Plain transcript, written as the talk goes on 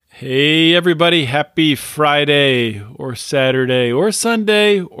Hey everybody, happy Friday or Saturday or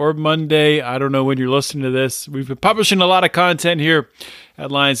Sunday or Monday. I don't know when you're listening to this. We've been publishing a lot of content here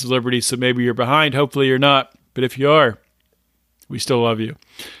at Lions of Liberty, so maybe you're behind. Hopefully you're not. But if you are, we still love you.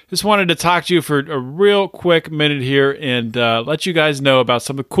 Just wanted to talk to you for a real quick minute here and let you guys know about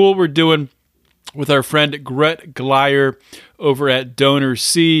something cool we're doing with our friend Gret Glyer over at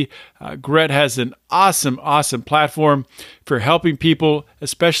DonorSee. Gret has an awesome platform for helping people,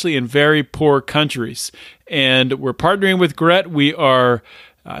 especially in very poor countries. And we're partnering with Gret. We are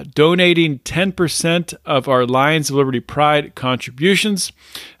donating 10% of our Lions of Liberty Pride contributions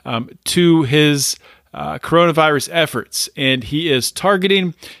to his coronavirus efforts. And he is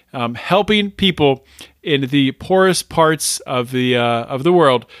targeting helping people in the poorest parts of the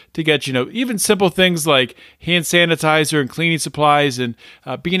world to get, even simple things like hand sanitizer and cleaning supplies and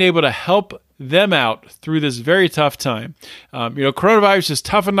being able to help them out through this very tough time. Coronavirus is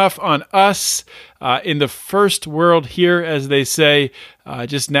tough enough on us in the first world here, as they say,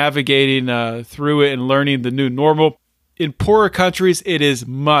 just navigating through it and learning the new normal. In poorer countries, it is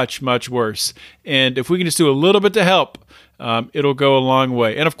much, much worse. And if we can just do a little bit to help, it'll go a long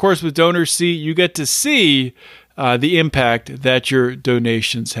way. And of course, with DonorSee, you get to see the impact that your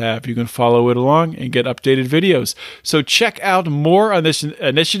donations have. You can follow it along and get updated videos. So check out more on this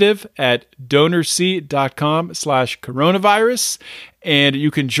initiative at donorsee.com/coronavirus. And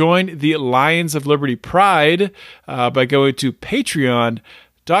you can join the Lions of Liberty Pride by going to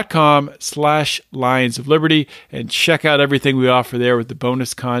patreon.com/Lions of Liberty and check out everything we offer there with the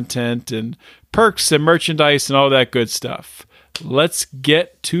bonus content and perks and merchandise and all that good stuff. Let's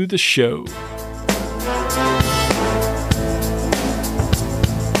get to the show.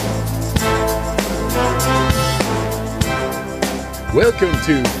 Welcome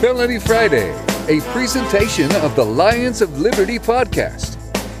to Felony Friday, a presentation of the Lions of Liberty podcast.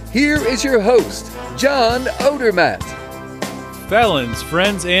 Here is your host, John Odermatt. Felons,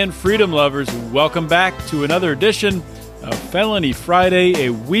 friends, and freedom lovers, welcome back to another edition of Felony Friday,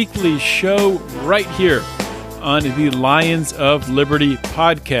 a weekly show right here on the Lions of Liberty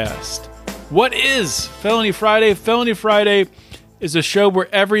podcast. What is Felony Friday? Felony Friday is a show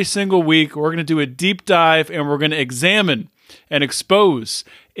where every single week we're going to do a deep dive and we're going to examine and expose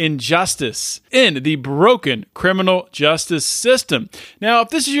injustice in the broken criminal justice system. Now, if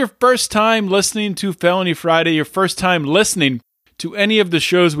this is your first time listening to Felony Friday, your first time listening to any of the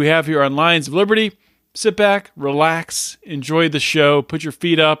shows we have here on Lions of Liberty, sit back, relax, enjoy the show, put your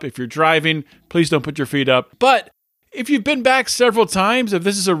feet up. If you're driving, please don't put your feet up. But if you've been back several times, if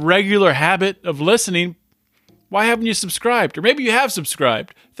this is a regular habit of listening, why haven't you subscribed? Or maybe you have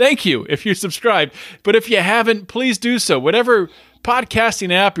subscribed. Thank you if you subscribed. But if you haven't, please do so. Whatever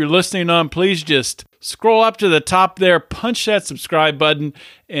podcasting app you're listening on, please just scroll up to the top there, punch that subscribe button,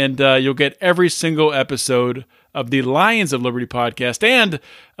 and you'll get every single episode of the Lions of Liberty podcast and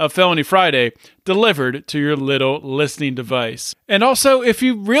of Felony Friday delivered to your little listening device. And also, if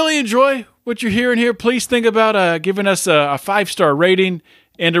you really enjoy what you're hearing here, please think about giving us a 5-star rating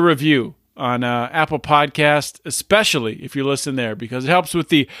and a review on Apple Podcast, especially if you listen there, because it helps with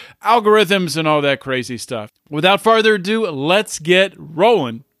the algorithms and all that crazy stuff. Without further ado, let's get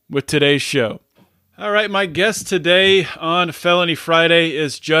rolling with today's show. All right, my guest today on Felony Friday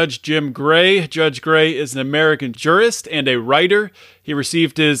is Judge Jim Gray. Judge Gray is an American jurist and a writer. He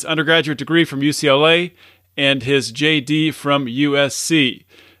received his undergraduate degree from UCLA and his JD from USC.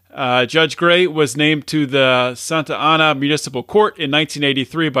 Judge Gray was named to the Santa Ana Municipal Court in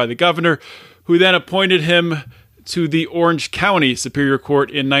 1983 by the governor, who then appointed him to the Orange County Superior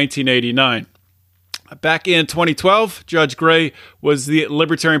Court in 1989. Back in 2012, Judge Gray was the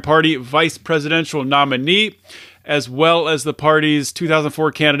Libertarian Party vice presidential nominee, as well as the party's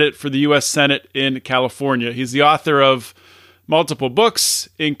 2004 candidate for the U.S. Senate in California. He's the author of multiple books,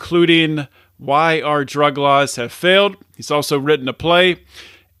 including Why Our Drug Laws Have Failed. He's also written a play,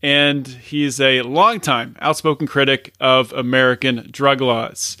 and he's a longtime outspoken critic of American drug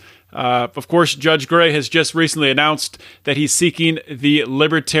laws. Of course, Judge Gray has just recently announced that he's seeking the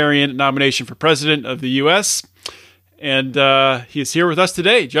Libertarian nomination for president of the U.S., and he's here with us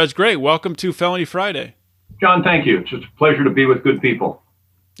today. Judge Gray, welcome to Felony Friday. John, thank you. It's just a pleasure to be with good people.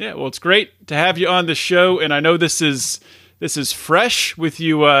 Yeah, well, it's great to have you on the show, and I know this is fresh with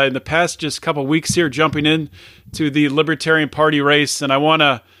you in the past just couple weeks here, jumping in to the Libertarian Party race, and I want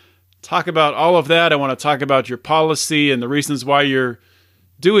to talk about all of that. I want to talk about your policy and the reasons why you're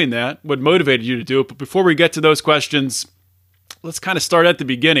doing that, what motivated you to do it. But before we get to those questions, let's kind of start at the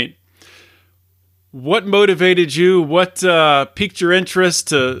beginning. What motivated you? What piqued your interest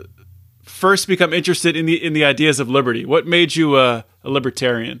to first become interested in the ideas of liberty? What made you a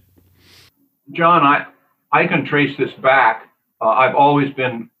libertarian? John, I can trace this back. I've always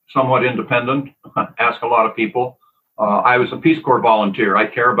been somewhat independent, ask a lot of people. I was a Peace Corps volunteer. I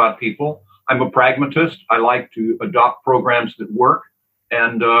care about people. I'm a pragmatist. I like to adopt programs that work.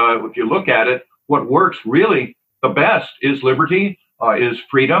 And if you look at it, what works really the best is liberty, is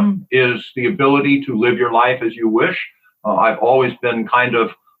freedom, is the ability to live your life as you wish. I've always been kind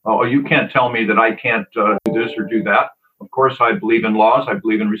of, you can't tell me that I can't do this or do that. Of course, I believe in laws. I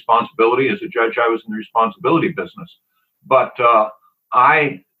believe in responsibility. As a judge, I was in the responsibility business. But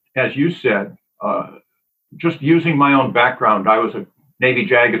I, as you said, just using my own background, I was a Navy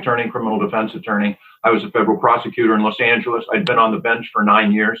JAG attorney, criminal defense attorney. I was a federal prosecutor in Los Angeles. I'd been on the bench for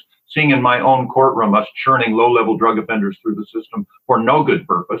 9 years, seeing in my own courtroom us churning low-level drug offenders through the system for no good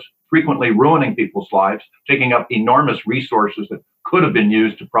purpose, frequently ruining people's lives, taking up enormous resources that could have been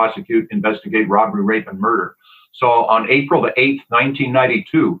used to prosecute, investigate robbery, rape, and murder. So on April the 8th,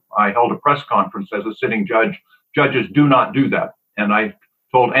 1992, I held a press conference as a sitting judge. Judges do not do that. And I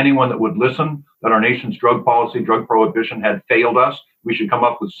told anyone that would listen that our nation's drug policy, drug prohibition had failed us. We should come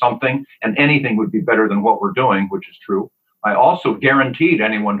up with something, and anything would be better than what we're doing, which is true. I also guaranteed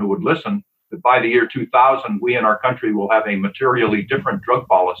anyone who would listen that by the year 2000, we in our country will have a materially different drug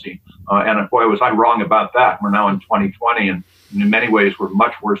policy. And boy, was I wrong about that. We're now in 2020, and in many ways, we're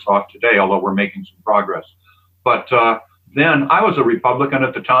much worse off today, although we're making some progress. But then I was a Republican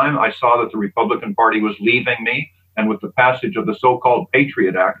at the time. I saw that the Republican Party was leaving me. And with the passage of the so-called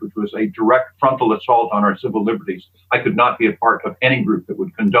Patriot Act, which was a direct frontal assault on our civil liberties, I could not be a part of any group that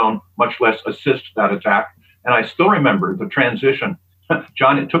would condone, much less assist that attack. And I still remember the transition.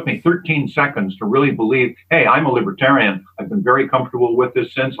 John, it took me 13 seconds to really believe, hey, I'm a libertarian. I've been very comfortable with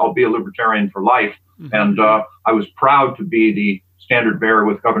this since. I'll be a libertarian for life. Mm-hmm. And I was proud to be the standard bearer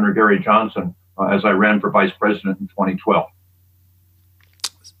with Governor Gary Johnson as I ran for vice president in 2012.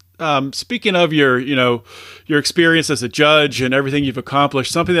 Speaking of your experience as a judge and everything you've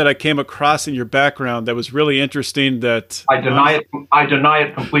accomplished, something that I came across in your background that was really interesting that I deny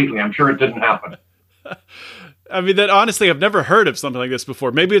it completely. I'm sure it didn't happen. I mean, that honestly, I've never heard of something like this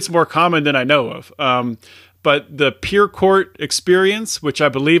before. Maybe it's more common than I know of. But the peer court experience, which I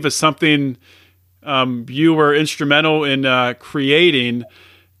believe is something you were instrumental in creating,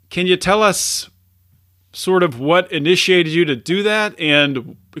 can you tell us sort of what initiated you to do that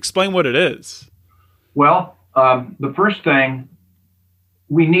and explain what it is? Well, the first thing,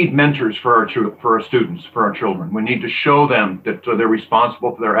 we need mentors for our students, for our children. We need to show them that they're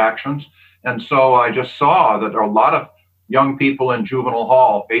responsible for their actions. And so I just saw that there are a lot of young people in juvenile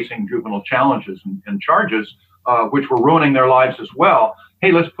hall facing juvenile challenges and charges, which were ruining their lives as well.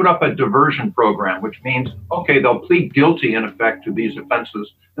 Hey, let's put up a diversion program, which means, okay, they'll plead guilty in effect to these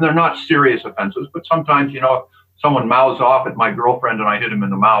offenses. And they're not serious offenses, but sometimes, if someone mouths off at my girlfriend and I hit him in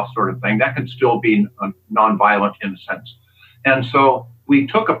the mouth sort of thing, that can still be nonviolent in a sense. And so we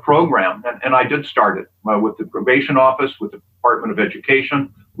took a program, and I did start it with the probation office, with the Department of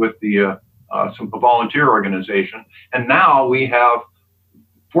Education, with the some volunteer organization. And now we have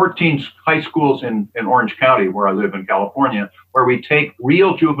 14 high schools in Orange County, where I live in California, where we take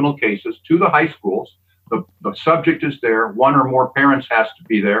real juvenile cases to the high schools. The subject is there, one or more parents has to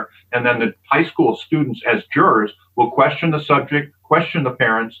be there, and then the high school students as jurors will question the subject, question the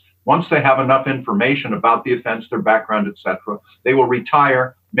parents. Once they have enough information about the offense, their background, etc., they will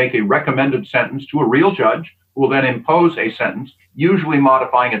retire, make a recommended sentence to a real judge, who will then impose a sentence, usually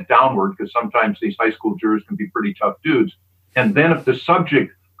modifying it downward, because sometimes these high school jurors can be pretty tough dudes. And then if the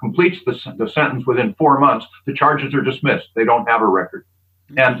subject completes the sentence within 4 months, the charges are dismissed. They don't have a record.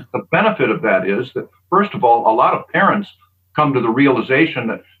 And the benefit of that is that, first of all, a lot of parents come to the realization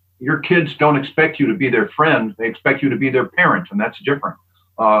that your kids don't expect you to be their friend. They expect you to be their parent, and that's different.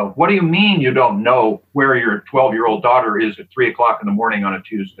 What do you mean you don't know where your 12-year-old daughter is at 3 o'clock in the morning on a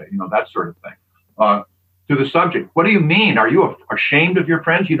Tuesday? That sort of thing. To the subject, what do you mean? Are you ashamed of your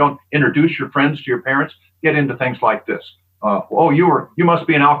friends? You don't introduce your friends to your parents? Get into things like this. You must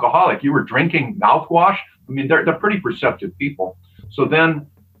be an alcoholic. You were drinking mouthwash. I mean, they're pretty perceptive people. So then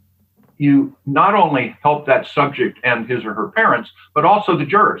you not only help that subject and his or her parents, but also the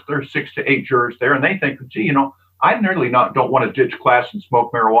jurors. There are 6 to 8 jurors there, and they think, gee, I nearly don't want to ditch class and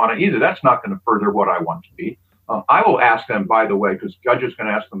smoke marijuana either. That's not going to further what I want to be. I will ask them, by the way, because judges can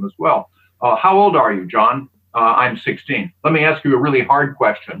ask them as well. How old are you, John? I'm 16. Let me ask you a really hard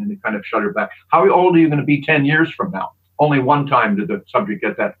question, and they kind of shudder back. How old are you going to be 10 years from now? Only one time did the subject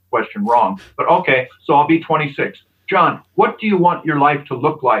get that question wrong. But okay, so I'll be 26. John, what do you want your life to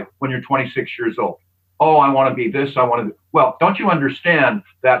look like when you're 26 years old? Oh, I want to be this, Well, don't you understand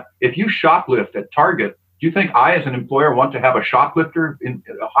that if you shoplift at Target Do you think I, as an employer, want to have a shoplifter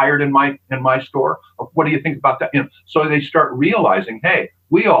hired in my store? What do you think about that? So they start realizing, hey,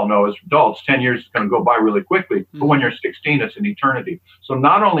 we all know as adults, 10 years is going to go by really quickly, but when you're 16, it's an eternity. So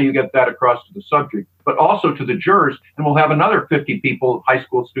not only you get that across to the subject, but also to the jurors, and we'll have another 50 people, high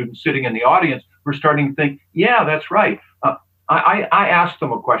school students, sitting in the audience who are starting to think, yeah, that's right. I asked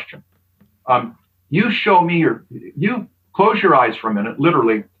them a question. You close your eyes for a minute,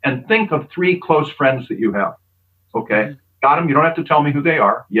 literally, and think of 3 close friends that you have. Okay, got them? You don't have to tell me who they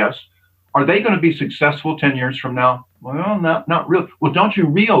are. Yes. Are they going to be successful 10 years from now? Well, not really. Well, don't you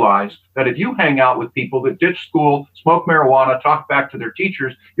realize that if you hang out with people that ditch school, smoke marijuana, talk back to their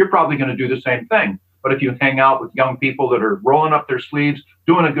teachers, you're probably going to do the same thing. But if you hang out with young people that are rolling up their sleeves,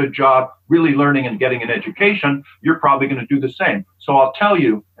 doing a good job, really learning and getting an education, you're probably going to do the same. So I'll tell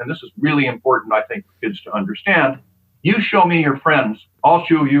you, and this is really important, I think, for kids to understand, you show me your friends, I'll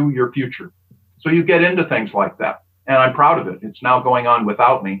show you your future. So you get into things like that. And I'm proud of it. It's now going on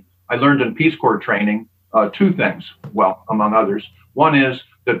without me. I learned in Peace Corps training 2 things, well, among others. One is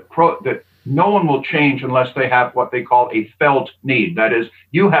that no one will change unless they have what they call a felt need. That is,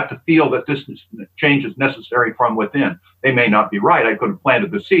 you have to feel that this change is necessary from within. They may not be right. I could have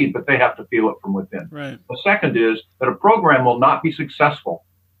planted the seed, but they have to feel it from within. Right. The second is that a program will not be successful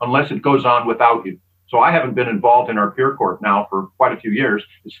unless it goes on without you. So I haven't been involved in our peer court now for quite a few years.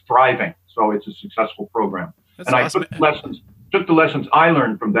 It's thriving. So it's a successful program. That's and awesome. I took the lessons I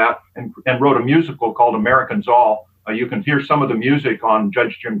learned from that and wrote a musical called Americans All. You can hear some of the music on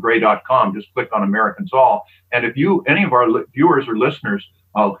judgejimgray.com. Just click on Americans All. And if any of our viewers or listeners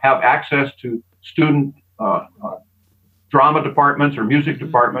have access to student drama departments or music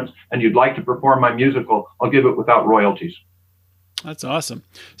departments, and you'd like to perform my musical, I'll give it without royalties. That's awesome.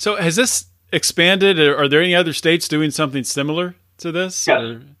 So has this expanded? Are there any other states doing something similar to this?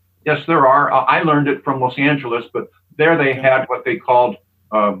 Yes, yes, there are. I learned it from Los Angeles, but there they had what they called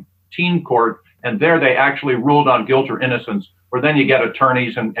teen court, and there they actually ruled on guilt or innocence, where then you get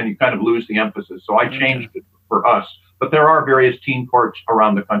attorneys and you kind of lose the emphasis. So I changed it for us. But there are various teen courts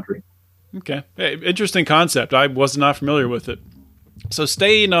around the country. Okay. Hey, interesting concept. I was not familiar with it. So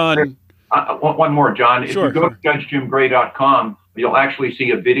staying on... One more, John. Sure, if you go to judgejimgray.com, you'll actually see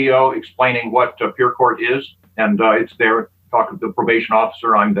a video explaining what peer court is, and it's there. Talk to the probation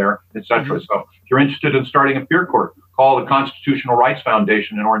officer, I'm there, etc. So if you're interested in starting a peer court, call the Constitutional Rights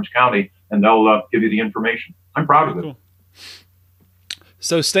Foundation in Orange County, and they'll give you the information. I'm proud of it. Cool.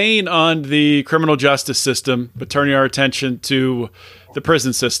 So staying on the criminal justice system, but turning our attention to the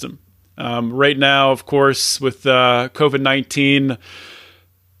prison system. Right now, of course, with COVID-19,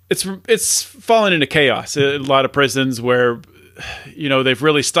 it's fallen into chaos. A lot of prisons where, they've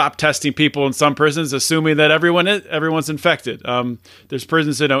really stopped testing people in some prisons, assuming that everyone's infected. There's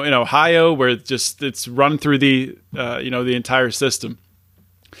prisons in Ohio where it's run through the entire system.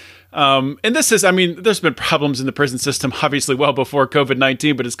 And this is, there's been problems in the prison system, obviously, well before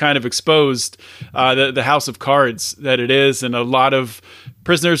COVID-19, but it's kind of exposed the house of cards that it is. And a lot of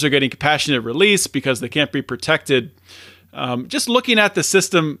prisoners are getting compassionate release because they can't be protected. Just looking at the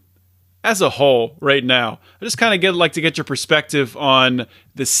system as a whole right now, I just kind of like to get your perspective on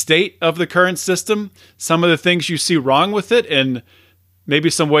the state of the current system, some of the things you see wrong with it, and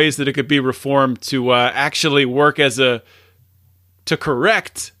maybe some ways that it could be reformed to actually work to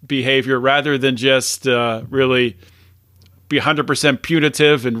correct behavior rather than just really be 100%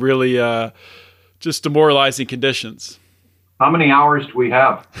 punitive and really just demoralizing conditions. How many hours do we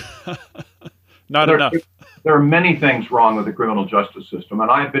have? Not enough. There are many things wrong with the criminal justice system,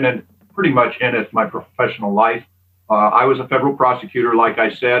 and I've been pretty much in it my professional life. I was a federal prosecutor, like I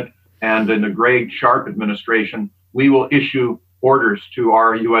said, and in the Greg Sharp administration, we will issue orders to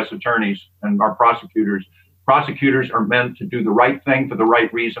our U.S. attorneys and our prosecutors. Prosecutors are meant to do the right thing for the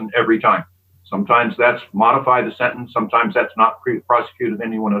right reason every time. Sometimes that's modify the sentence. Sometimes that's not prosecute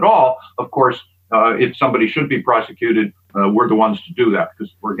anyone at all. Of course, if somebody should be prosecuted, we're the ones to do that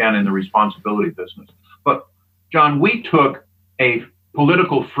because we're, again, in the responsibility business. But, John, we took a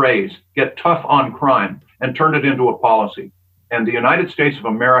political phrase, get tough on crime, and turned it into a policy. And the United States of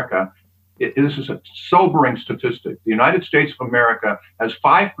America, this is a sobering statistic. The United States of America has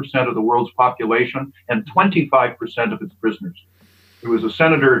 5% of the world's population and 25% of its prisoners. There was a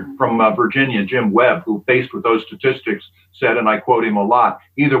senator from Virginia, Jim Webb, who, faced with those statistics, said, and I quote him a lot,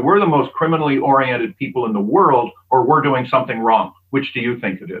 either we're the most criminally oriented people in the world or we're doing something wrong. Which do you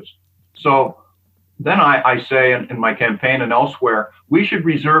think it is? So then I say in my campaign and elsewhere, we should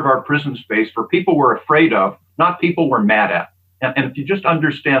reserve our prison space for people we're afraid of, not people we're mad at. And if you just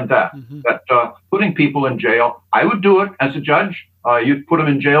understand that, that putting people in jail, I would do it as a judge. You'd put them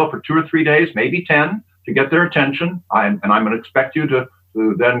in jail for 2 or 3 days, maybe 10. to get their attention, and I'm going to expect you to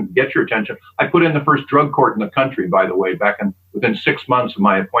then get your attention. I put in the first drug court in the country, by the way, within 6 months of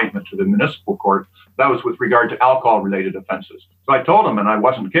my appointment to the municipal court. That was with regard to alcohol-related offenses. So I told them, and I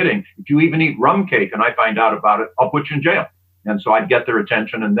wasn't kidding, if you even eat rum cake and I find out about it, I'll put you in jail. And so I'd get their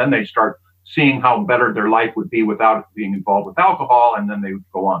attention, and then they start seeing how better their life would be without being involved with alcohol, and then they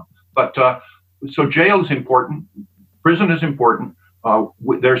would go on. But so jail is important. Prison is important.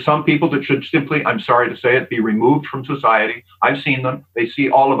 There are some people that should simply, I'm sorry to say it, be removed from society. I've seen them. They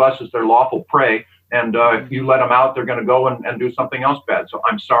see all of us as their lawful prey. And if you let them out, they're going to go and do something else bad. So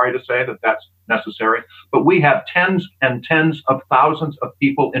I'm sorry to say that that's necessary. But we have tens and tens of thousands of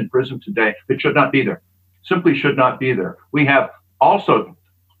people in prison today that should not be there, simply should not be there. We have also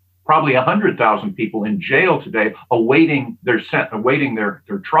probably 100,000 people in jail today awaiting their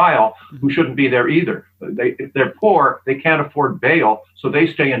trial who shouldn't be there either. If they're poor, they can't afford bail, so they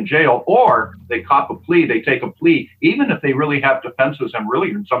stay in jail, or they cop a plea, they take a plea, even if they really have defenses and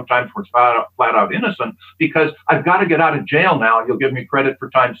really sometimes we're flat out innocent, because I've got to get out of jail now. You'll give me credit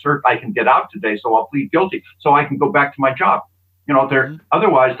for time served. I can get out today, so I'll plead guilty so I can go back to my job.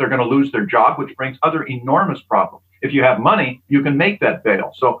 Otherwise they're going to lose their job, which brings other enormous problems. If you have money, you can make that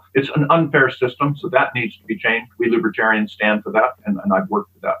bail. So it's an unfair system. So that needs to be changed. We libertarians stand for that, and I've worked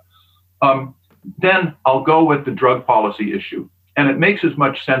for that. Then I'll go with the drug policy issue. And it makes as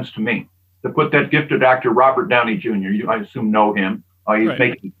much sense to me to put that gifted actor, Robert Downey Jr., you, I assume, know him. He's Right.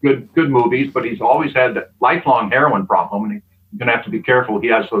 making good movies, but he's always had that lifelong heroin problem. And you're going to have to be careful. He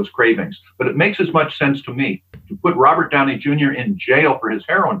has those cravings. But it makes as much sense to me to put Robert Downey Jr. in jail for his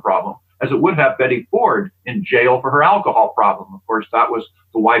heroin problem as it would have Betty Ford in jail for her alcohol problem. Of course, that was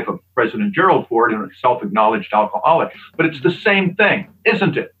the wife of President Gerald Ford and a self-acknowledged alcoholic. But it's the same thing,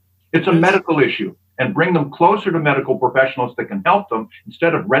 isn't it? It's a medical issue. And bring them closer to medical professionals that can help them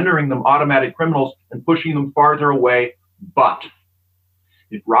instead of rendering them automatic criminals and pushing them farther away. But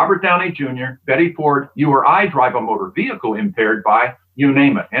if Robert Downey Jr., Betty Ford, you or I drive a motor vehicle impaired by, you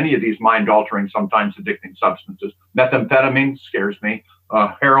name it, any of these mind-altering, sometimes addicting substances, methamphetamine scares me,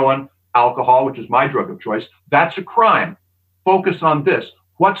 heroin, alcohol, which is my drug of choice, that's a crime. Focus on this.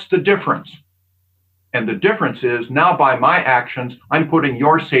 What's the difference? And the difference is now by my actions, I'm putting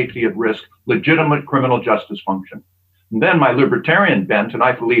your safety at risk, legitimate criminal justice function. And then my libertarian bent, and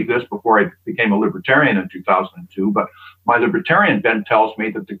I believe this before I became a libertarian in 2002, but my libertarian bent tells me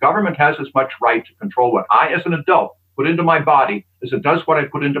that the government has as much right to control what I, as an adult, put into my body as it does what I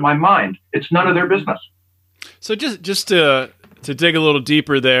put into my mind. It's none of their business. So just to dig a little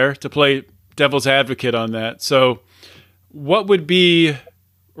deeper there, to play devil's advocate on that. So what's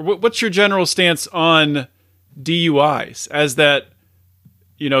your general stance on DUIs as that,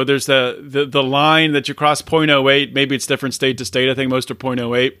 there's the line that you cross 0.08, maybe it's different state to state. I think most are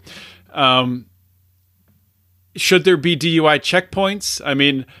 0.08. Should there be DUI checkpoints? I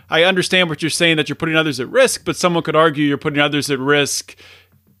mean, I understand what you're saying, that you're putting others at risk, but someone could argue you're putting others at risk,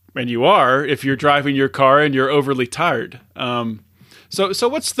 and you are, if you're driving your car and you're overly tired.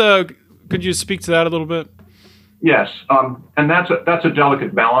 So could you speak to that a little bit? Yes, and that's a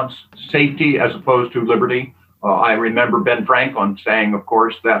delicate balance, safety as opposed to liberty. I remember Ben Franklin saying, of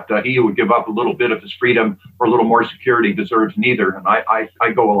course, that he who would give up a little bit of his freedom for a little more security deserves neither. And I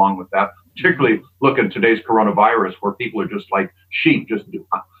go along with that, particularly look at today's coronavirus where people are just like sheep.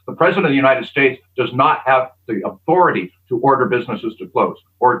 The president of the United States does not have the authority to order businesses to close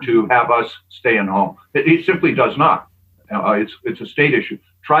or to have us stay in home. He simply does not. It's a state issue.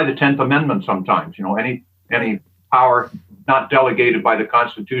 Try the 10th Amendment sometimes. Any power not delegated by the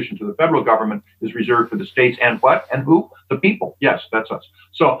Constitution to the federal government is reserved for the states and what? And who? The people. Yes, that's us.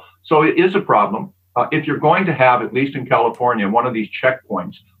 So it is a problem. If you're going to have, at least in California, one of these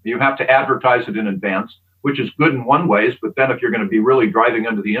checkpoints, you have to advertise it in advance, which is good in one ways, but then if you're going to be really driving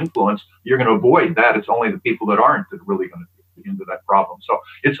under the influence, you're going to avoid that. It's only the people that aren't that are really going to be into that problem. So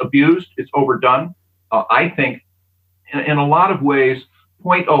it's abused, it's overdone. I think in a lot of ways,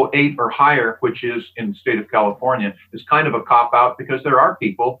 0.08 or higher, which is in the state of California, is kind of a cop-out because there are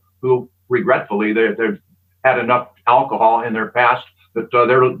people who, regretfully, they've had enough alcohol in their past that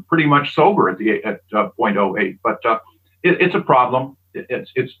they're pretty much sober at 0.08. But it's a problem.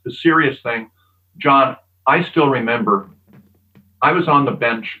 It's a serious thing. John, I still remember I was on the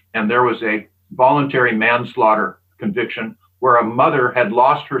bench and there was a voluntary manslaughter conviction where a mother had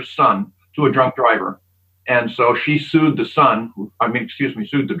lost her son to a drunk driver. And so she sued the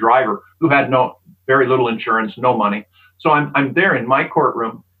sued the driver who had very little insurance, no money. So I'm there in my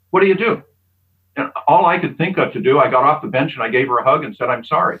courtroom. What do you do? And all I could think of to do, I got off the bench and I gave her a hug and said, I'm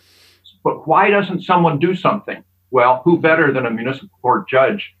sorry. But why doesn't someone do something? Well, who better than a municipal court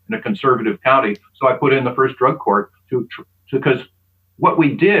judge in a conservative county? So I put in the first drug court because what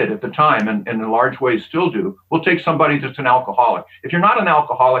we did at the time, and in large ways still do, we'll take somebody that's an alcoholic. If you're not an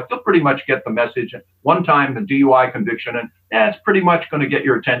alcoholic, they'll pretty much get the message. One time, the DUI conviction, and it's pretty much going to get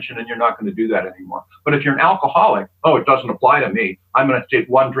your attention, and you're not going to do that anymore. But if you're an alcoholic, it doesn't apply to me. I'm going to take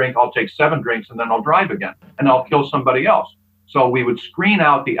one drink, I'll take 7 drinks, and then I'll drive again, and I'll kill somebody else. So we would screen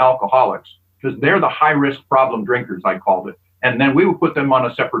out the alcoholics because they're the high-risk problem drinkers, I called it. And then we would put them on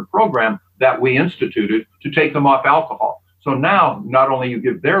a separate program that we instituted to take them off alcohol. So now, not only you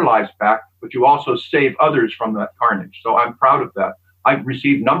give their lives back, but you also save others from that carnage. So I'm proud of that. I've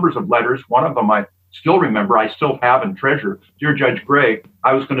received numbers of letters. One of them I still remember, I still have and treasure. Dear Judge Gray,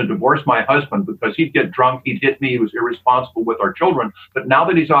 I was going to divorce my husband because he'd get drunk, he'd hit me, he was irresponsible with our children. But now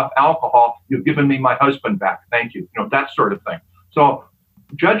that he's off alcohol, you've given me my husband back. Thank you. That sort of thing. So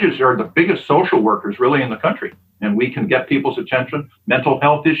judges are the biggest social workers really in the country. And we can get people's attention, mental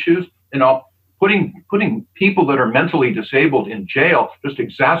health issues, Putting people that are mentally disabled in jail just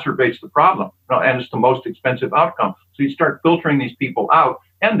exacerbates the problem, and it's the most expensive outcome. So you start filtering these people out,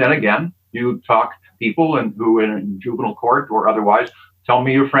 and then again, you talk to people who in juvenile court or otherwise, tell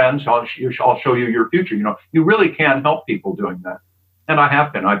me your friends, I'll show you your future. You really can help people doing that, and I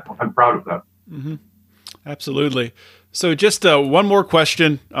have been. I'm proud of that. Mm-hmm. Absolutely. So just one more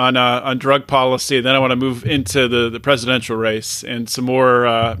question on drug policy, then I want to move into the presidential race and some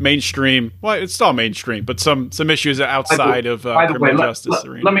more mainstream. Well, it's all mainstream, but some issues outside of criminal justice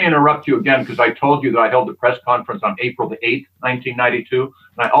arena. Let me interrupt you again because I told you that I held a press conference on April the 8th, 1992,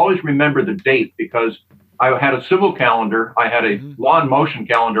 and I always remember the date because I had a civil calendar, I had a law and motion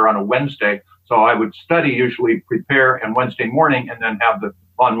calendar on a Wednesday, so I would study, usually prepare on Wednesday morning, and then have the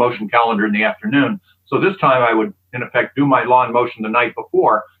law and motion calendar in the afternoon. So this time I would, in effect, do my law and motion the night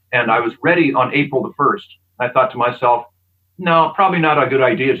before, and I was ready on April the 1st. I thought to myself, no, probably not a good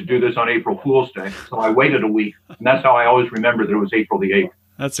idea to do this on April Fool's Day. So I waited a week, and that's how I always remember that it was April the 8th.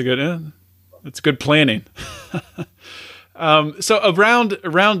 That's good planning. So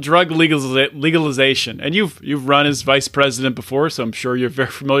around drug legalization, and you've run as vice president before, so I'm sure you're very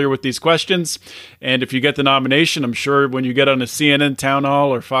familiar with these questions. And if you get the nomination, I'm sure when you get on a CNN town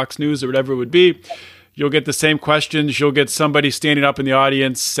hall or Fox News or whatever it would be, you'll get the same questions. You'll get somebody standing up in the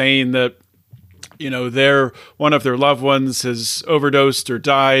audience saying that, one of their loved ones has overdosed or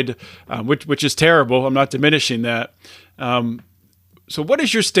died, which is terrible. I'm not diminishing that. So what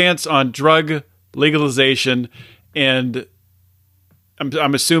is your stance on drug legalization? And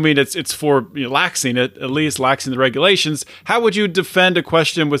I'm assuming it's for laxing it, at least laxing the regulations. How would you defend a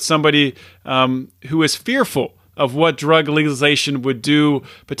question with somebody who is fearful of what drug legalization would do,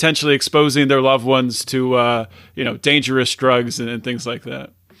 potentially exposing their loved ones to dangerous drugs and things like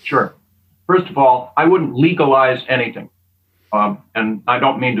that? Sure. First of all, I wouldn't legalize anything. And I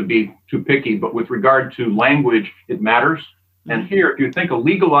don't mean to be too picky, but with regard to language, it matters. And here, if you think a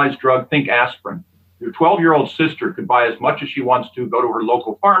legalized drug, think aspirin. Your 12-year-old sister could buy as much as she wants to, go to her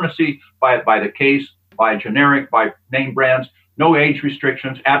local pharmacy, buy it by the case, buy generic, buy name brands, no age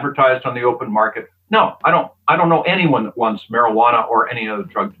restrictions, advertised on the open market. No, I don't know anyone that wants marijuana or any other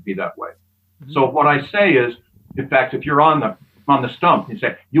drug to be that way. Mm-hmm. So what I say is, in fact, if you're on the stump, you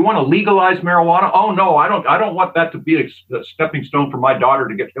say, you want to legalize marijuana? Oh no, I don't want that to be a stepping stone for my daughter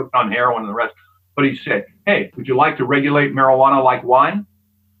to get hooked on heroin and the rest. But you say, hey, would you like to regulate marijuana like wine?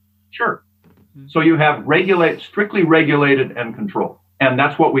 Sure. So you have strictly regulated and controlled. And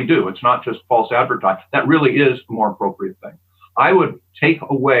that's what we do. It's not just false advertising. That really is a more appropriate thing. I would take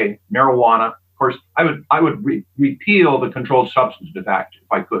away marijuana. Of course, I would repeal the Controlled Substances Act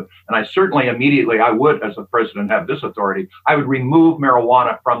if I could. And I certainly immediately, I would, as the president, have this authority. I would remove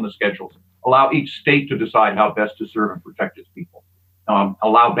marijuana from the schedules. Allow each state to decide how best to serve and protect its people.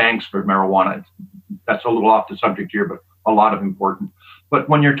 Allow banks for marijuana. That's a little off the subject here, but a lot of important. But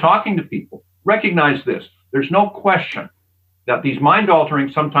when you're talking to people, recognize this. There's no question that these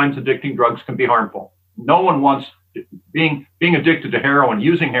mind-altering, sometimes addicting drugs can be harmful. No one wants being addicted to heroin,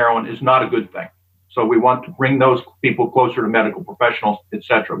 using heroin is not a good thing. So we want to bring those people closer to medical professionals, et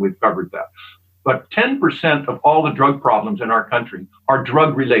cetera. We've covered that. But 10% of all the drug problems in our country are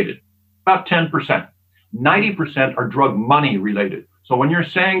drug-related. About 10%. 90% are drug money related. So when you're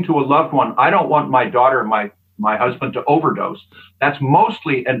saying to a loved one, I don't want my daughter or my husband to overdose, that's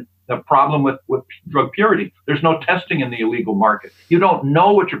mostly a problem with drug purity. There's no testing in the illegal market. You don't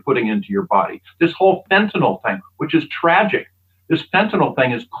know what you're putting into your body. This whole fentanyl thing, which is tragic, this fentanyl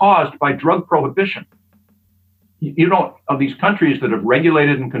thing is caused by drug prohibition. Of these countries that have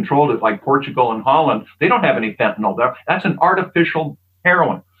regulated and controlled it, like Portugal and Holland, they don't have any fentanyl there. That's an artificial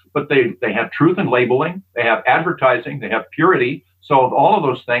heroin. but they have truth in labeling, they have advertising, they have purity. So all of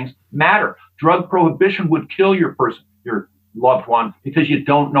those things matter. Drug prohibition would kill your loved one, because you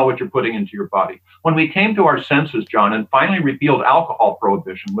don't know what you're putting into your body. When we came to our senses, John, and finally repealed alcohol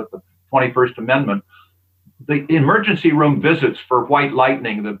prohibition with the 21st Amendment, the emergency room visits for white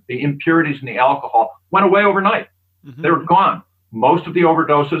lightning, the impurities in the alcohol went away overnight. Mm-hmm. They were gone. Most of the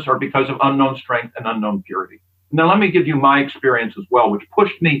overdoses are because of unknown strength and unknown purity. Now, let me give you my experience as well, which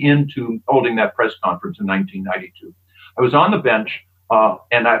pushed me into holding that press conference in 1992. I was on the bench,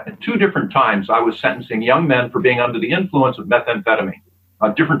 and at two different times, I was sentencing young men for being under the influence of methamphetamine.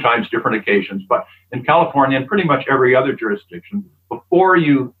 Different times, different occasions. But in California and pretty much every other jurisdiction, before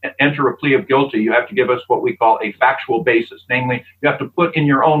you enter a plea of guilty, you have to give us what we call a factual basis. Namely, you have to put in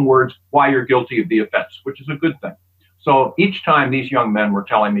your own words why you're guilty of the offense, which is a good thing. So each time these young men were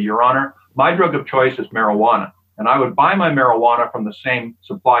telling me, Your Honor, my drug of choice is marijuana. And I would buy my marijuana from the same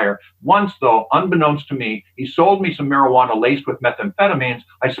supplier. Once, though, unbeknownst to me, he sold me some marijuana laced with methamphetamines.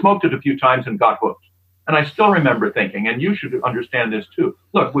 I smoked it a few times and got hooked. And I still remember thinking, and you should understand this too.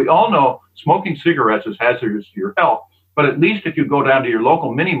 Look, we all know smoking cigarettes is hazardous to your health, but at least if you go down to your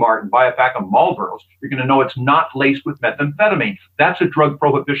local mini mart and buy a pack of Marlboros, you're going to know it's not laced with methamphetamine. That's a drug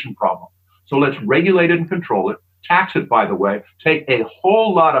prohibition problem. So let's regulate it and control it. Tax it, by the way. Take a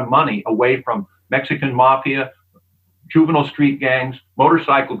whole lot of money away from Mexican mafia, juvenile street gangs,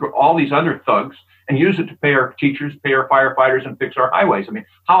 motorcycle, all these other thugs, and use it to pay our teachers, pay our firefighters, and fix our highways. I mean,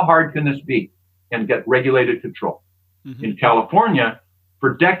 how hard can this be? And get regulated control. Mm-hmm. In California,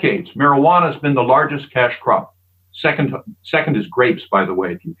 for decades, marijuana has been the largest cash crop. Second is grapes, by the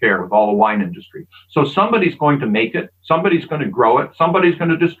way, if you care, with all the wine industry. So somebody's going to make it, somebody's going to grow it, somebody's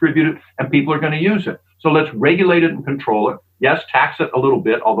going to distribute it, and people are going to use it. So let's regulate it and control it. Yes, tax it a little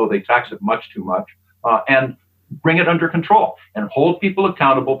bit, although they tax it much too much, and bring it under control and hold people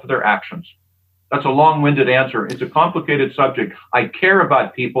accountable for their actions. That's a long-winded answer. It's a complicated subject. I care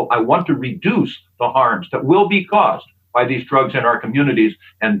about people. I want to reduce the harms that will be caused by these drugs in our communities,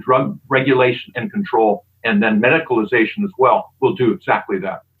 and drug regulation and control, and then medicalization as well, will do exactly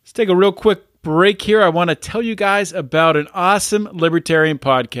that. Let's take a real quick break here. I want to tell you guys about an awesome libertarian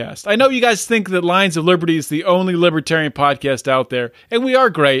podcast. I know you guys think that Lions of Liberty is the only libertarian podcast out there, and we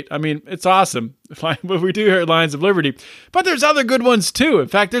are great. I mean, it's awesome what we do here at Lions of Liberty, but there's other good ones too. In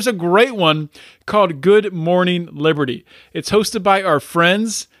fact, there's a great one called Good Morning Liberty. It's hosted by our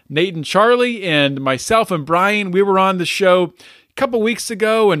friends, Nate and Charlie, and myself and Brian. We were on the show a couple weeks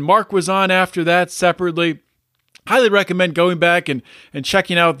ago, and Mark was on after that separately. Highly recommend going back and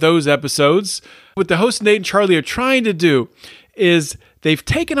checking out those episodes. What the host Nate and Charlie are trying to do is they've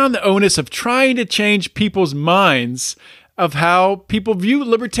taken on the onus of trying to change people's minds of how people view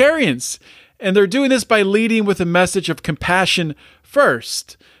libertarians. And they're doing this by leading with a message of compassion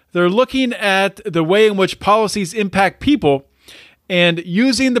first. They're looking at the way in which policies impact people and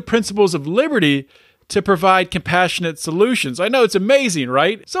using the principles of liberty to provide compassionate solutions. I know it's amazing,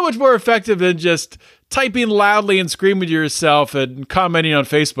 right? So much more effective than just typing loudly and screaming to yourself and commenting on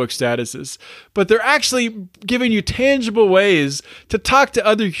Facebook statuses. But they're actually giving you tangible ways to talk to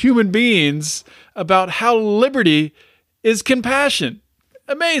other human beings about how liberty is compassion.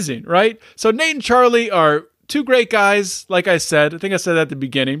 Amazing, right? So Nate and Charlie are two great guys, like I said. I think I said that at the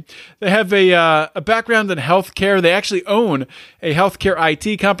beginning. They have a background in healthcare. They actually own a healthcare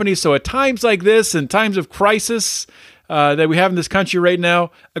IT company. So at times like this, and times of crisis that we have in this country right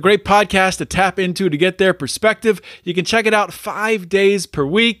now, a great podcast to tap into to get their perspective. You can check it out 5 days per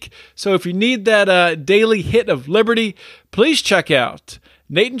week. So if you need that daily hit of liberty, please check out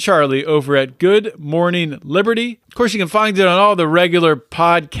Nate and Charlie over at Good Morning Liberty. Of course, you can find it on all the regular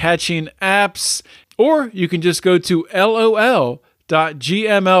catching apps, or you can just go to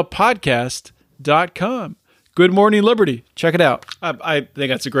lol.gmlpodcast.com. Good Morning Liberty. Check it out. I think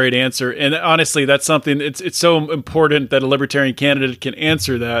that's a great answer. And honestly, that's something, it's so important that a libertarian candidate can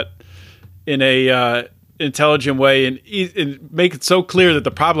answer that in a intelligent way and make it so clear that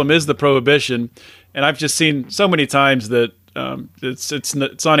the problem is the prohibition. And I've just seen so many times that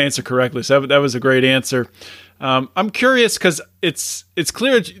it's not answered correctly. So that was a great answer. I'm curious because it's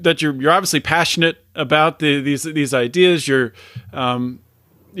clear that you're obviously passionate about these ideas. You've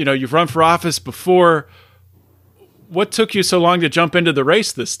run for office before. What took you so long to jump into the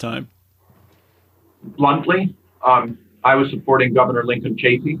race this time? Bluntly, I was supporting Governor Lincoln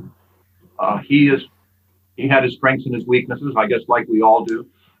Chafee. He had his strengths and his weaknesses, I guess, like we all do.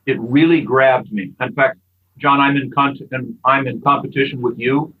 It really grabbed me. In fact, John, I'm in competition with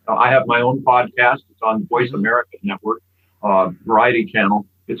you. I have my own podcast. It's on Voice America Network, Variety Channel.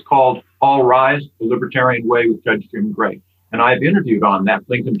 It's called All Rise: The Libertarian Way with Judge Jim Gray. And I've interviewed on that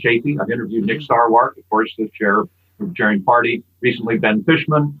Lincoln Chafee. I've interviewed Nick Sarwark, of course, the chair of the Libertarian Party. Recently, Ben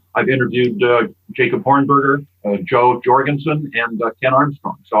Fishman. I've interviewed Jacob Hornberger, Joe Jorgensen, and Ken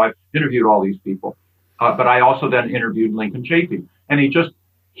Armstrong. So I've interviewed all these people. But I also then interviewed Lincoln Chafee. And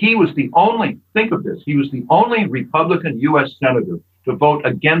he was the only, think of this, he was the only Republican U.S. senator to vote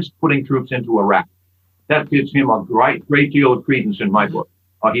against putting troops into Iraq. That gives him a great deal of credence in my book.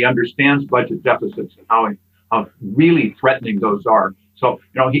 He understands budget deficits and how really threatening those are. So,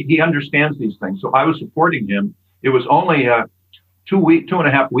 he understands these things. So I was supporting him. It was only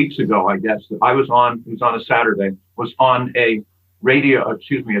 2.5 weeks ago, I guess, that it was on a Saturday, was on a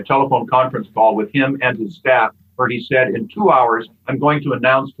telephone conference call with him and his staff, where he said, in 2 hours, I'm going to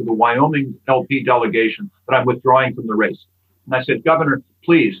announce to the Wyoming LP delegation that I'm withdrawing from the race. And I said, Governor,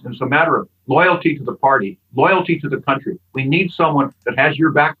 please, it's a matter of loyalty to the party, loyalty to the country. We need someone that has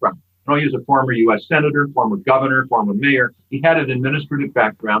your background. He was a former U.S. senator, former governor, former mayor. He had an administrative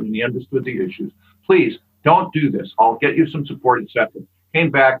background and he understood the issues. Please don't do this. I'll get you some support, etc.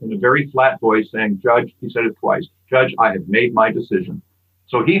 Came back in a very flat voice saying, Judge, he said it twice, Judge, I have made my decision.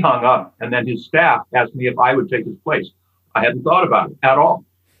 So he hung up, and then his staff asked me if I would take his place. I hadn't thought about it at all.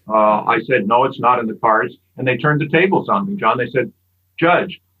 I said, no, it's not in the cards. And they turned the tables on me, John. They said,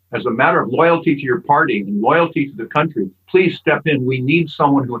 Judge, as a matter of loyalty to your party and loyalty to the country, please step in. We need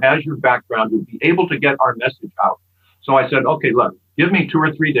someone who has your background, who'd be able to get our message out. So I said, okay, look, give me 2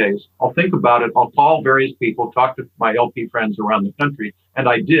 or 3 days. I'll think about it. I'll call various people, talk to my LP friends around the country. And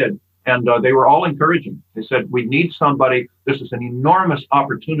I did. And they were all encouraging. They said, we need somebody. This is an enormous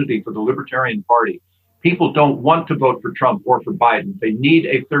opportunity for the Libertarian Party. People don't want to vote for Trump or for Biden. They need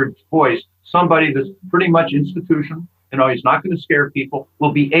a third voice, somebody that's pretty much institutional. He's not going to scare people.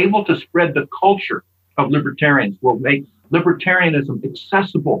 Will be able to spread the culture of libertarians. Will make libertarianism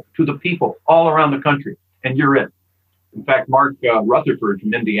accessible to the people all around the country. And you're it. In fact, Mark Rutherford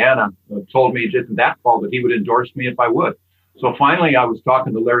from Indiana told me just in that fall that he would endorse me if I would. So finally, I was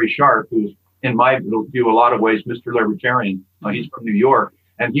talking to Larry Sharp, who's, in my view, a lot of ways, Mr. Libertarian. He's from New York.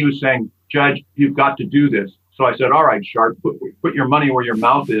 And he was saying, Judge, you've got to do this. So I said, all right, Sharp, put your money where your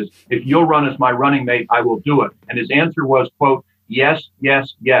mouth is. If you'll run as my running mate, I will do it. And his answer was, quote, yes,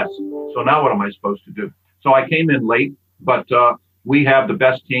 yes, yes. So now what am I supposed to do? So I came in late, but we have the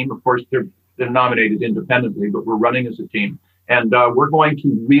best team. Of course, they're nominated independently, but we're running as a team. And we're going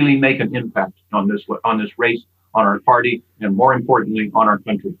to really make an impact on this race, on our party, and more importantly, on our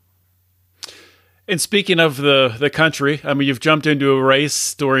country. And speaking of the country, I mean, you've jumped into a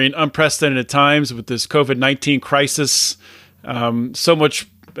race during unprecedented times with this COVID-19 crisis. So much,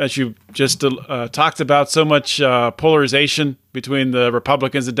 as you just talked about, so much polarization between the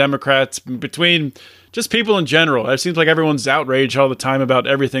Republicans and Democrats, between just people in general. It seems like everyone's outraged all the time about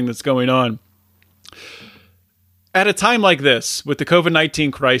everything that's going on. At a time like this, with the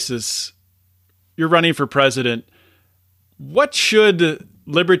COVID-19 crisis, you're running for president. What should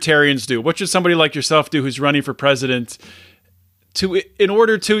libertarians do? What should somebody like yourself do who's running for president in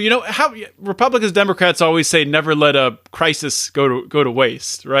order to, how Republicans, Democrats always say never let a crisis go to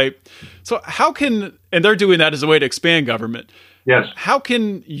waste, right? So and they're doing that as a way to expand government. Yes. How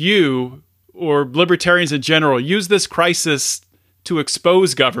can you or libertarians in general use this crisis to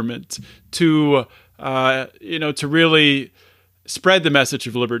expose government, to really spread the message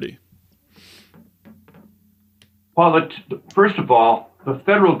of liberty? Well, first of all, the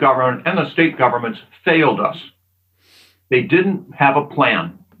federal government and the state governments failed us. They didn't have a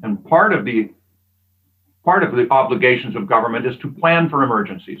plan. And part of the obligations of government is to plan for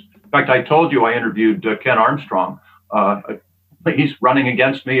emergencies. In fact, I told you I interviewed Ken Armstrong. He's running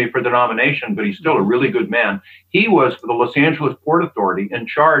against me for the nomination, but he's still a really good man. He was for the Los Angeles Port Authority in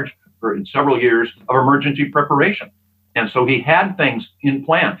charge for several years of emergency preparation. And so he had things in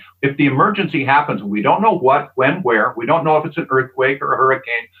plan. If the emergency happens, we don't know what, when, where, we don't know if it's an earthquake or a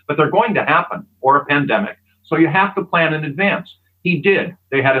hurricane, but they're going to happen, or a pandemic. So you have to plan in advance. He did.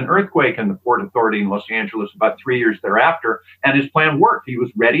 They had an earthquake in the Port Authority in Los Angeles about 3 years thereafter, and his plan worked. He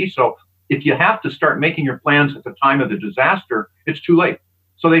was ready. So if you have to start making your plans at the time of the disaster, it's too late.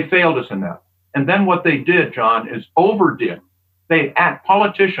 So they failed us in that. And then what they did, John, is overdid.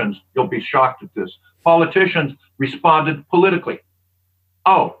 Politicians, you'll be shocked at this, politicians responded politically.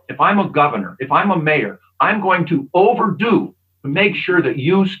 Oh, if I'm a governor, if I'm a mayor, I'm going to overdo to make sure that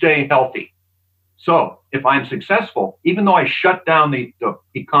you stay healthy. So if I'm successful, even though I shut down the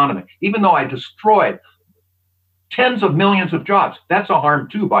economy, even though I destroyed tens of millions of jobs, that's a harm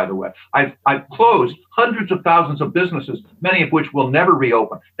too, by the way. I've closed hundreds of thousands of businesses, many of which will never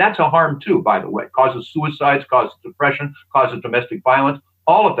reopen. That's a harm too, by the way. Causes suicides, causes depression, causes domestic violence,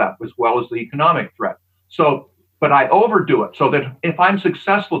 all of that, as well as the economic threat. So but I overdo it so that if I'm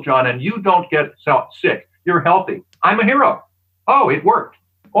successful, John, and you don't get sick, you're healthy, I'm a hero. Oh, it worked.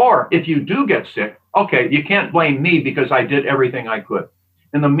 Or if you do get sick, okay, you can't blame me because I did everything I could.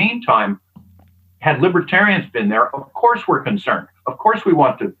 In the meantime, had libertarians been there, of course we're concerned. Of course we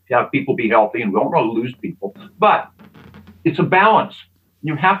want to have people be healthy and we don't want to lose people. But it's a balance.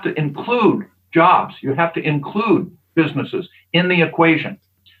 You have to include jobs. You have to include businesses in the equation.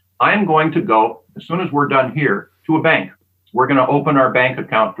 I'm going to go, as soon as we're done here, to a bank. We're going to open our bank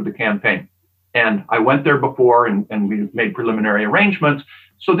account for the campaign. And I went there before and we made preliminary arrangements.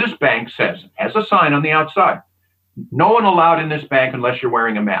 So this bank says, has a sign on the outside, no one allowed in this bank unless you're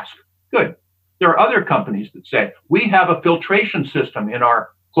wearing a mask. Good. There are other companies that say, we have a filtration system in our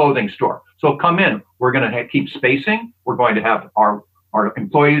clothing store. So come in. We're going to keep spacing. We're going to have our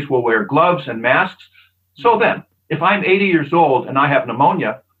employees will wear gloves and masks. So then, if I'm 80 years old and I have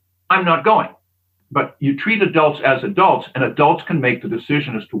pneumonia, I'm not going. But you treat adults as adults, and adults can make the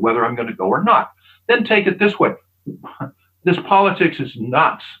decision as to whether I'm going to go or not. Then take it this way. This politics is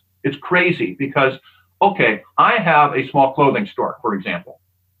nuts. It's crazy because, okay, I have a small clothing store, for example,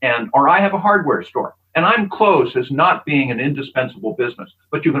 or I have a hardware store, and I'm closed as not being an indispensable business.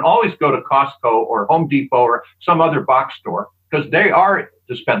 But you can always go to Costco or Home Depot or some other box store because they are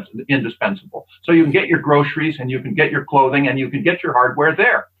indispensable. So you can get your groceries and you can get your clothing and you can get your hardware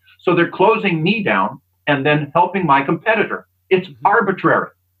there. So they're closing me down and then helping my competitor. It's arbitrary.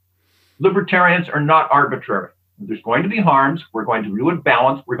 Libertarians are not arbitrary. There's going to be harms. We're going to do it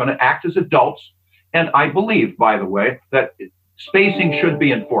balanced. We're going to act as adults. And I believe, by the way, that spacing should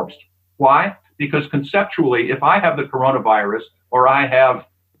be enforced. Why? Because conceptually, if I have the coronavirus or I have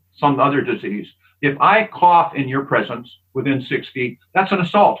some other disease, if I cough in your presence within 6 feet, that's an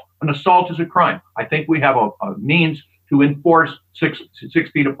assault. An assault is a crime. I think we have a means to enforce 6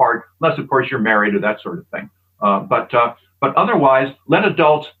 feet apart, unless, of course, you're married or that sort of thing. But otherwise, let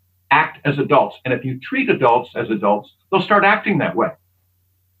adults act as adults. And if you treat adults as adults, they'll start acting that way.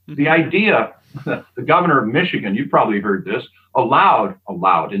 The idea, the governor of Michigan, you probably heard this,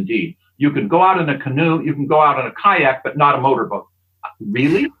 allowed indeed. You can go out in a canoe, you can go out in a kayak, but not a motorboat.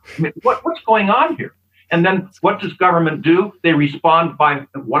 Really? I mean, what's going on here? And then what does government do? They respond by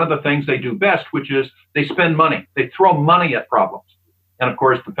one of the things they do best, which is they spend money. They throw money at problems. And of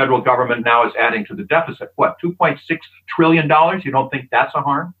course, the federal government now is adding to the deficit. What, $2.6 trillion? You don't think that's a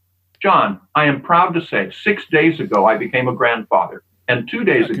harm? John, I am proud to say 6 days ago, I became a grandfather. And 2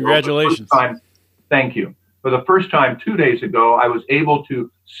 days ago, congratulations. Thank you. For the first time 2 days ago, I was able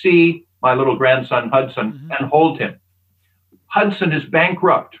to see my little grandson, Hudson, and hold him. Hudson is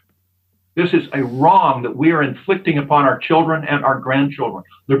bankrupt. This is a wrong that we are inflicting upon our children and our grandchildren.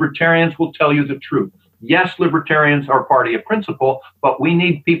 Libertarians will tell you the truth. Yes, libertarians are a party of principle, but we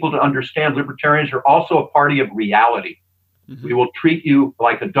need people to understand libertarians are also a party of reality. We will treat you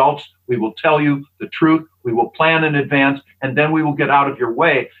like adults. We will tell you the truth. We will plan in advance, and then we will get out of your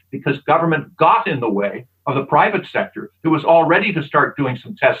way because government got in the way of the private sector who was all ready to start doing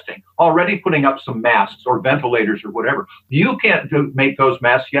some testing, already putting up some masks or ventilators or whatever. You can't make those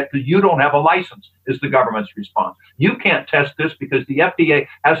masks yet because you don't have a license, is the government's response. You can't test this because the FDA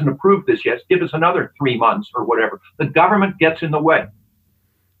hasn't approved this yet. Give us another 3 months or whatever. The government gets in the way.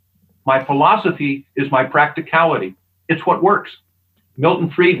 My philosophy is my practicality. It's what works. Milton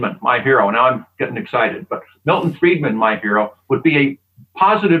Friedman, my hero, now I'm getting excited, but Milton Friedman, my hero, would be a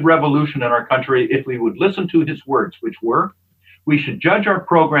positive revolution in our country if we would listen to his words, which were, we should judge our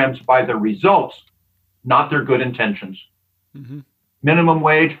programs by the results, not their good intentions. Minimum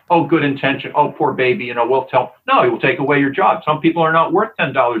wage, oh, good intention, oh, poor baby, we'll tell. No, he will take away your job. Some people are not worth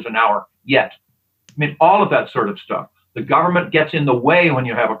 $10 an hour yet. I mean, all of that sort of stuff. The government gets in the way when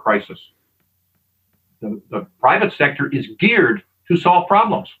you have a crisis. The private sector is geared to solve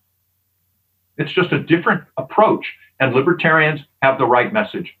problems. It's just a different approach, and libertarians have the right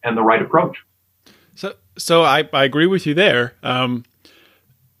message and the right approach. So I agree with you there.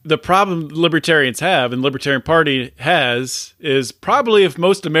 The problem libertarians have and the Libertarian Party has is probably if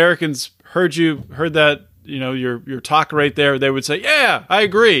most Americans heard that, your talk right there, they would say, yeah, I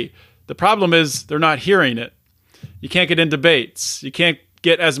agree. The problem is they're not hearing it. You can't get in debates. You can't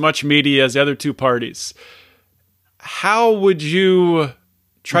get as much media as the other two parties. How would you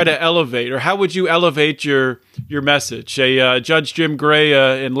try to elevate, or how would you elevate your message? Judge Jim Gray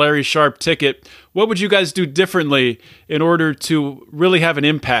and Larry Sharpe ticket, what would you guys do differently in order to really have an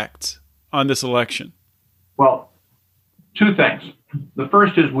impact on this election? Well, two things. The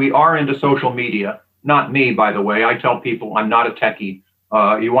first is we are into social media. Not me, by the way. I tell people I'm not a techie.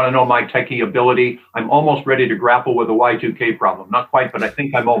 You want to know my techie ability? I'm almost ready to grapple with the Y2K problem. Not quite, but I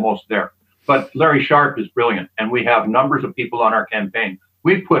think I'm almost there. But Larry Sharpe is brilliant, and we have numbers of people on our campaign.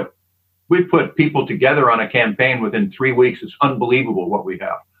 We've put people together on a campaign within 3 weeks. It's unbelievable what we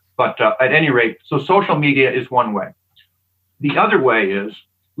have. But at any rate, so social media is one way. The other way is,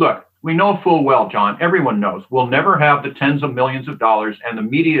 look, we know full well, John, everyone knows, we'll never have the tens of millions of dollars and the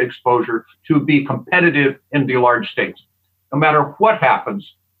media exposure to be competitive in the large states. No matter what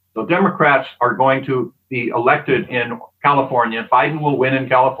happens, the Democrats are going to be elected in California. Biden will win in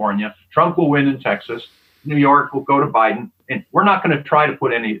California. Trump will win in Texas. New York will go to Biden. And we're not going to try to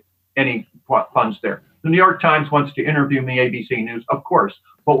put any funds there. The New York Times wants to interview me, ABC News, of course.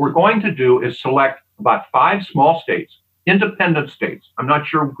 What we're going to do is select about 5 small states, independent states. I'm not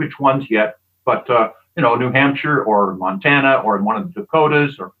sure which ones yet, but New Hampshire or Montana or one of the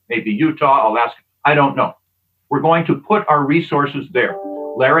Dakotas or maybe Utah, Alaska. I don't know. We're going to put our resources there.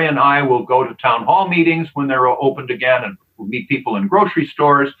 Larry and I will go to town hall meetings when they're opened again, and we'll meet people in grocery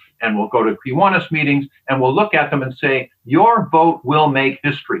stores, and we'll go to Kiwanis meetings, and we'll look at them and say, your vote will make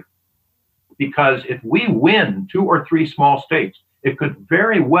history. Because if we win 2 or 3 small states, it could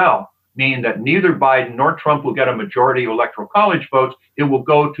very well mean that neither Biden nor Trump will get a majority of electoral college votes. It will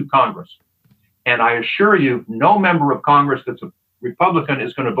go to Congress. And I assure you, no member of Congress that's a Republican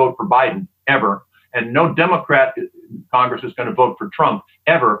is going to vote for Biden ever. And no Democrat in Congress is going to vote for Trump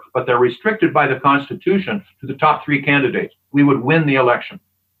ever. But they're restricted by the Constitution to the top 3 candidates. We would win the election.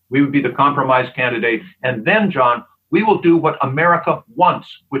 We would be the compromise candidate. And then, John, we will do what America wants,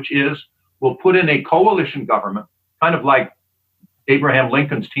 which is we'll put in a coalition government, kind of like Abraham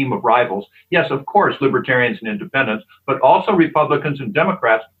Lincoln's team of rivals. Yes, of course, libertarians and independents, but also Republicans and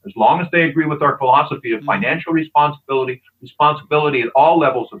Democrats, as long as they agree with our philosophy of financial responsibility at all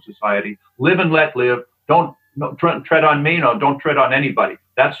levels of society, live and let live, don't tread on me, don't tread on anybody,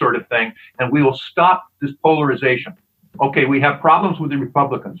 that sort of thing. And we will stop this polarization. Okay, we have problems with the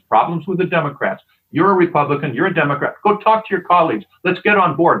Republicans, problems with the Democrats. You're a Republican, you're a Democrat. Go talk to your colleagues. Let's get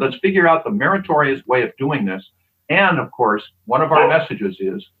on board. Let's figure out the meritorious way of doing this. And of course, one of our messages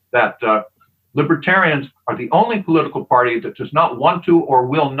is that libertarians are the only political party that does not want to or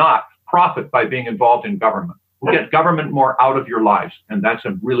will not profit by being involved in government. We'll get government more out of your lives. And that's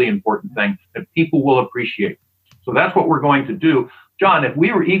a really important thing that people will appreciate. So that's what we're going to do. John, if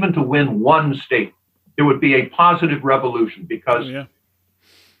we were even to win 1 state, it would be a positive revolution because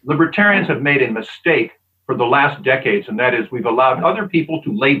libertarians have made a mistake for the last decades, and that is we've allowed other people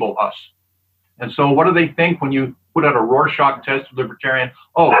to label us. And so what do they think when you put out a Rorschach test of libertarian?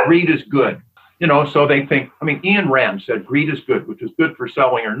 Oh, greed is good. So they think, Ayn Rand said greed is good, which is good for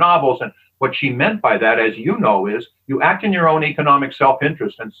selling her novels. And what she meant by that, as you know, is you act in your own economic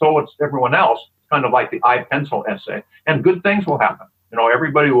self-interest, and so it's everyone else, kind of like the I Pencil essay, and good things will happen.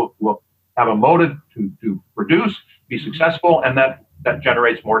 Everybody will have a motive to produce, be successful, and that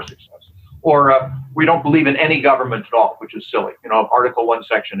generates more success. Or we don't believe in any government at all, which is silly. Article 1,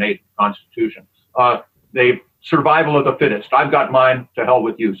 Section 8 of the Constitution. The survival of the fittest. I've got mine, to hell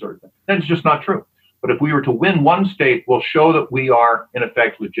with you, sort of thing. That's just not true. But if we were to win 1 state, we'll show that we are, in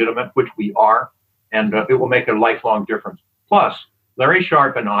effect, legitimate, which we are, and it will make a lifelong difference. Plus, Larry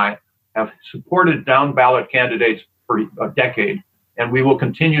Sharpe and I have supported down-ballot candidates for a decade, and we will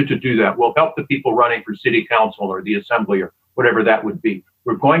continue to do that. We'll help the people running for city council or the assembly or whatever that would be.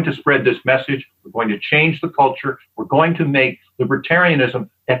 We're going to spread this message. We're going to change the culture. We're going to make libertarianism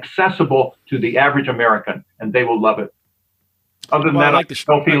accessible to the average American, and they will love it. Other than that, I have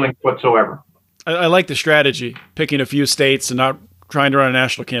no feelings whatsoever. I like the strategy, picking a few states and not trying to run a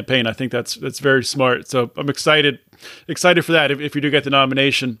national campaign. I think that's very smart. So I'm excited for that if you do get the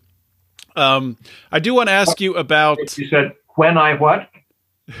nomination. I do want to ask you about... You said, when I what?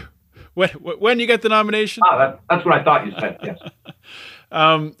 When you get the nomination? That's what I thought you said, yes.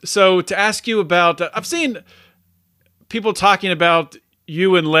 So to ask you about, I've seen people talking about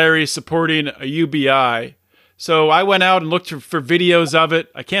you and Larry supporting a UBI. So I went out and looked for videos of it.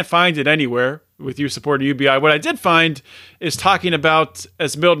 I can't find it anywhere with you supporting UBI. What I did find is talking about,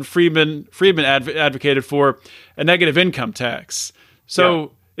 as Milton Friedman advocated for, a negative income tax.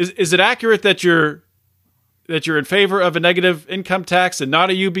 So is it accurate that you're in favor of a negative income tax and not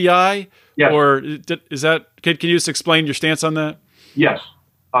a UBI? Yes. Or is that? Can you just explain your stance on that? Yes.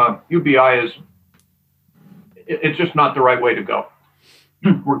 UBI it's just not the right way to go.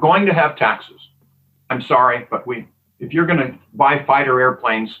 We're going to have taxes. I'm sorry, but if you're going to buy fighter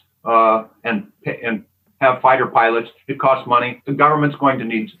airplanes and have fighter pilots, it costs money. The government's going to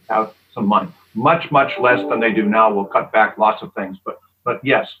need to have some money, much, much less than they do now. We'll cut back lots of things, but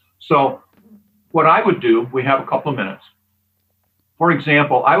yes. So what I would do, we have a couple of minutes. For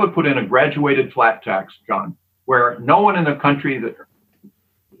example, I would put in a graduated flat tax, John, where no one in the country that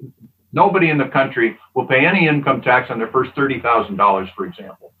Nobody in the country will pay any income tax on their first $30,000, for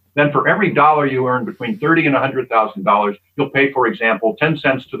example. Then for every dollar you earn between $30,000 and $100,000, you'll pay, for example, 10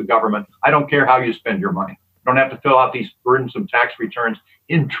 cents to the government. I don't care how you spend your money. You don't have to fill out these burdensome tax returns,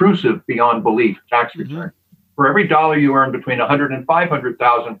 intrusive beyond belief tax returns. For every dollar you earn between 100 and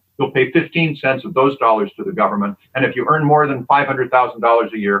 500,000, you'll pay 15 cents of those dollars to the government. And if you earn more than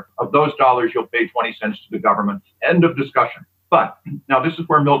 $500,000 a year, of those dollars, you'll pay 20 cents to the government. End of discussion. But now this is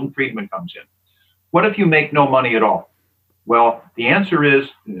where Milton Friedman comes in. What if you make no money at all? Well, the answer is,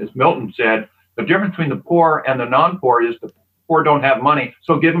 as Milton said, the difference between the poor and the non-poor is the poor don't have money,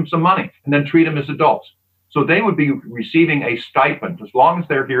 so give them some money and then treat them as adults. So they would be receiving a stipend as long as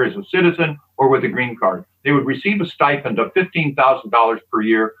they're here as a citizen or with a green card. They would receive a stipend of $15,000 per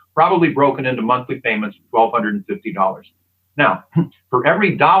year, probably broken into monthly payments of $1,250. Now, for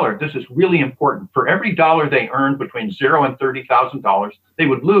every dollar, this is really important, for every dollar they earn between $0 and $30,000, they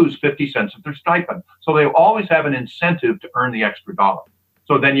would lose 50 cents of their stipend. So they always have an incentive to earn the extra dollar.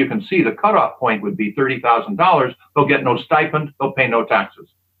 So then you can see the cutoff point would be $30,000. They'll get no stipend. They'll pay no taxes.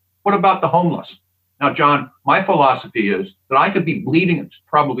 What about the homeless? Now, John, my philosophy is that I could be bleeding, it's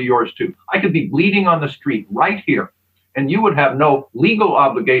probably yours too, I could be bleeding on the street right here, and you would have no legal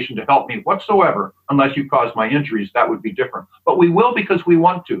obligation to help me whatsoever unless you caused my injuries. That would be different. But we will because we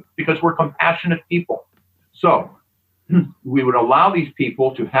want to, because we're compassionate people. So we would allow these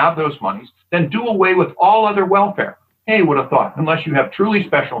people to have those monies, then do away with all other welfare. Hey, would have thought, unless you have truly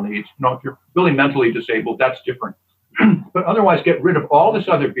special needs, if you're really mentally disabled, that's different. But otherwise, get rid of all this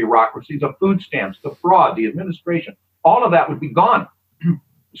other bureaucracy, the food stamps, the fraud, the administration. All of that would be gone.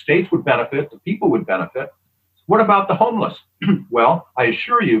 The states would benefit. The people would benefit. What about the homeless? Well, I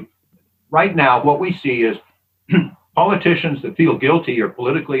assure you, right now, what we see is politicians that feel guilty or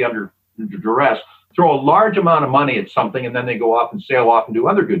politically under duress throw a large amount of money at something, and then they go off and sail off and do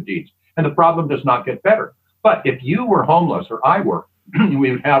other good deeds. And the problem does not get better. But if you were homeless, or I were,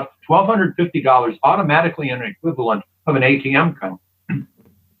 we would have $1,250 automatically in an equivalent of an ATM account.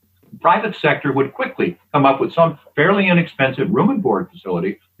 The private sector would quickly come up with some fairly inexpensive room and board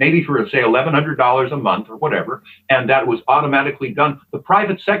facility, maybe for, say, $1,100 a month or whatever, and that was automatically done. The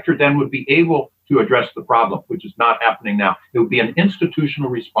private sector then would be able to address the problem, which is not happening now. It would be an institutional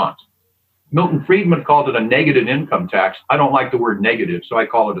response. Milton Friedman called it a negative income tax. I don't like the word negative, so I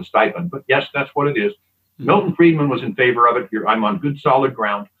call it a stipend. But yes, that's what it is. Milton Friedman was in favor of it. I'm on good, solid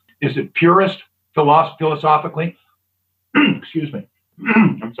ground. Is it purist philosophically? Excuse me.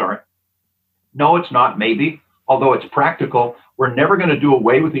 I'm sorry. No, it's not, maybe, although it's practical. We're never going to do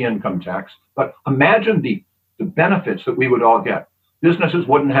away with the income tax. But imagine the benefits that we would all get. Businesses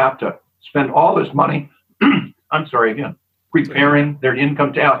wouldn't have to spend all this money. I'm sorry again. Preparing their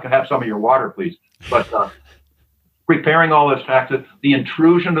income tax. Can I have some of your water, please? But preparing all this taxes, the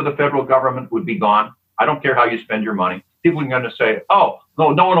intrusion of the federal government would be gone. I don't care how you spend your money. People are going to say, oh, no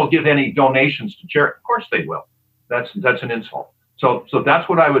one will give any donations to charity. Of course they will. That's an insult. So that's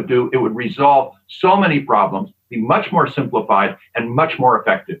what I would do. It would resolve so many problems, be much more simplified and much more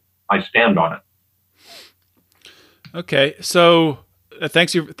effective. I stand on it. Okay, so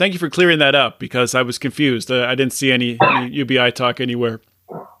thank you for clearing that up, because I was confused. I didn't see any UBI talk anywhere.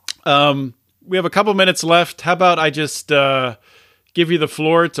 We have a couple minutes left. How about I just give you the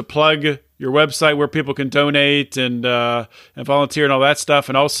floor to plug your website where people can donate and volunteer and all that stuff,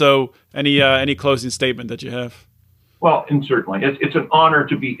 and also any closing statement that you have. Well, and certainly, it's an honor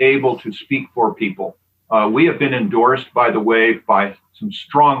to be able to speak for people. We have been endorsed, by the way, by some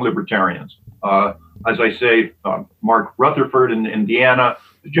strong libertarians. As I say, Mark Rutherford in Indiana,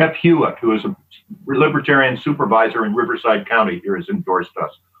 Jeff Hewitt, who is a libertarian supervisor in Riverside County here, has endorsed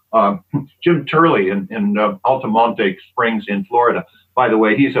us. Jim Turley in Altamonte Springs in Florida. By the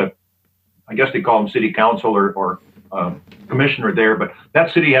way, he's I guess they call him city council or commissioner there, but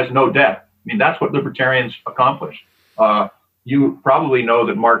that city has no debt. I mean, that's what libertarians accomplish. You probably know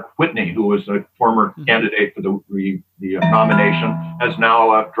that Mark Whitney, who was a former candidate for the nomination, has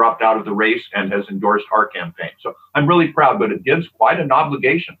now dropped out of the race and has endorsed our campaign. So I'm really proud, but it gives quite an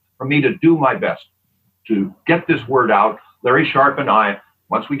obligation for me to do my best to get this word out. Larry Sharp and I,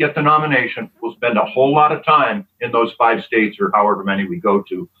 once we get the nomination, we'll spend a whole lot of time in those 5 states or however many we go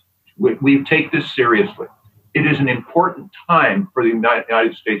to. We take this seriously. It is an important time for the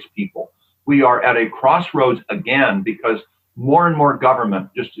United States people. We are at a crossroads again because more and more government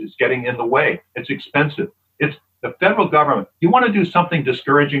just is getting in the way. It's expensive. It's the federal government. You want to do something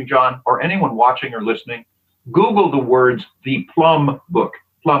discouraging, John, or anyone watching or listening? Google the words, the Plum Book,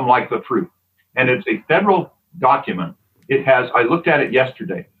 plum like the fruit. And it's a federal document. It has, I looked at it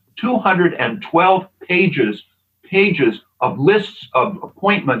yesterday, 212 pages of lists of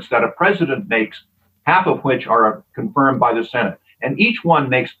appointments that a president makes, half of which are confirmed by the Senate. And each one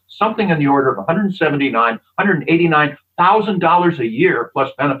makes something in the order of $179,000, $189,000 a year plus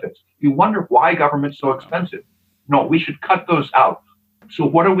benefits. You wonder why government's so expensive. No, we should cut those out. So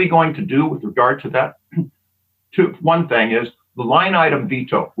what are we going to do with regard to that? One thing is the line item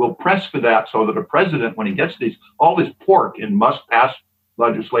veto. We'll press for that so that a president, when he gets all this pork in must-pass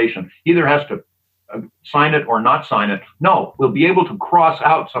legislation, either has to sign it or not sign it. No, we'll be able to cross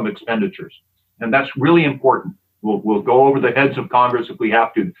out some expenditures. And that's really important. We'll go over the heads of Congress if we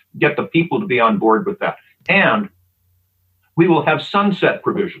have to, get the people to be on board with that. And we will have sunset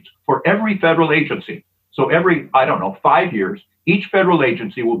provisions for every federal agency. So every, 5 years, each federal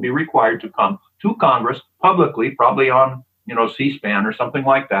agency will be required to come to Congress publicly, probably on, C-SPAN or something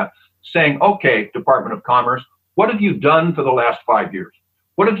like that, saying, okay, Department of Commerce, what have you done for the last 5 years?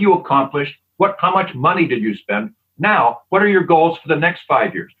 What have you accomplished? How much money did you spend? Now, what are your goals for the next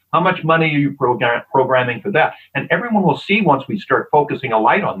 5 years? How much money are you programming for that? And everyone will see once we start focusing a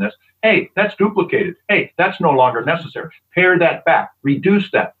light on this, hey, that's duplicated. Hey, that's no longer necessary. Pare that back,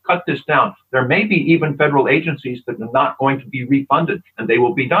 reduce that, cut this down. There may be even federal agencies that are not going to be refunded and they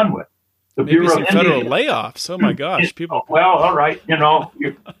will be done with. The Maybe Bureau some of federal Indian, layoffs. Oh my gosh, people. Well, all right,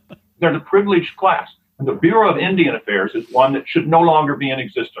 they're the privileged class. And the Bureau of Indian Affairs is one that should no longer be in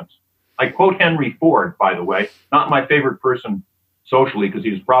existence. I quote Henry Ford, by the way, not my favorite person socially because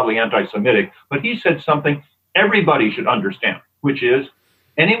he was probably anti-Semitic, but he said something everybody should understand, which is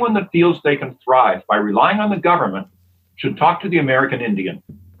anyone that feels they can thrive by relying on the government should talk to the American Indian.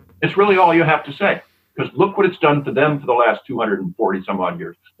 It's really all you have to say, because look what it's done for them for the last 240 some odd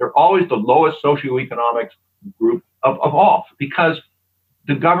years. They're always the lowest socioeconomic group of all, because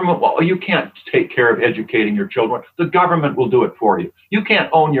the government, well, you can't take care of educating your children. The government will do it for you. You can't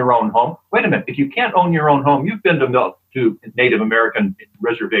own your own home. Wait a minute. If you can't own your own home, you've been to Native American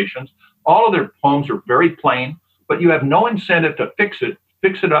reservations. All of their homes are very plain, but you have no incentive to fix it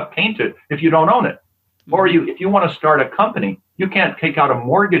up, paint it if you don't own it. Or if you want to start a company, you can't take out a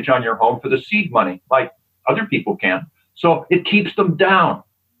mortgage on your home for the seed money like other people can. So it keeps them down.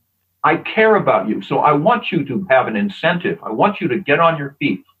 I care about you. So I want you to have an incentive. I want you to get on your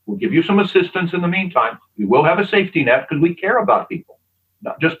feet. We'll give you some assistance in the meantime. We will have a safety net because we care about people.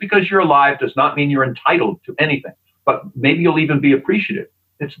 Now, just because you're alive does not mean you're entitled to anything, but maybe you'll even be appreciative.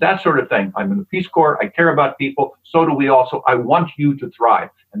 It's that sort of thing. I'm in the Peace Corps. I care about people. So do we also. I want you to thrive.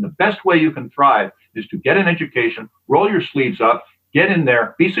 And the best way you can thrive is to get an education, roll your sleeves up, get in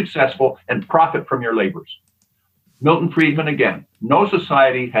there, be successful, and profit from your labors. Milton Friedman again, no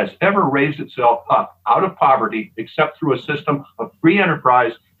society has ever raised itself up out of poverty except through a system of free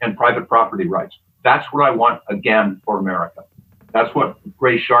enterprise and private property rights. That's what I want again for America. That's what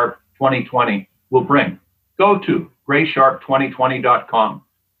Gray Sharp 2020 will bring. Go to graysharp2020.com.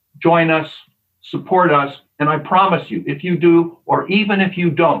 Join us, support us, and I promise you, if you do, or even if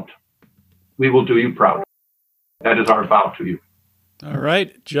you don't, we will do you proud. That is our vow to you. All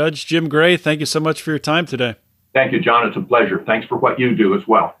right. Judge Jim Gray, thank you so much for your time today. Thank you, John. It's a pleasure. Thanks for what you do as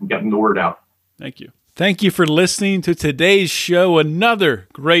well, getting the word out. Thank you. Thank you for listening to today's show, another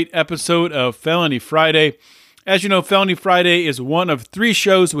great episode of Felony Friday. As you know, Felony Friday is one of 3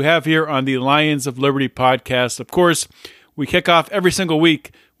 shows we have here on the Lions of Liberty podcast. Of course, we kick off every single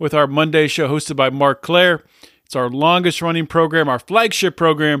week with our Monday show hosted by Mark Claire. It's our longest running program, our flagship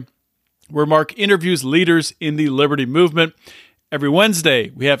program, where Mark interviews leaders in the Liberty movement. Every Wednesday,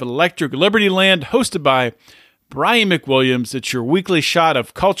 we have Electric Liberty Land hosted by Brian McWilliams. It's your weekly shot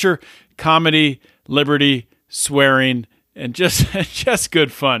of culture, comedy, liberty, swearing, and just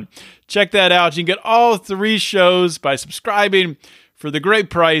good fun. Check that out. You can get all 3 shows by subscribing for the great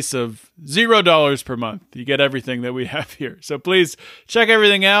price of $0 per month. You get everything that we have here. So please check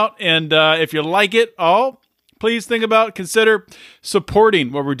everything out. And if you like it all, please consider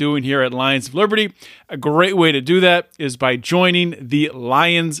supporting what we're doing here at Lions of Liberty. A great way to do that is by joining the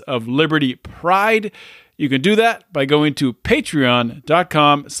Lions of Liberty Pride. You can do that by going to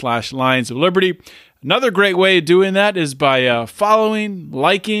patreon.com/Lions of Liberty. Another great way of doing that is by following,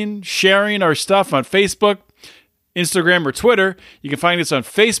 liking, sharing our stuff on Facebook, Instagram, or Twitter. You can find us on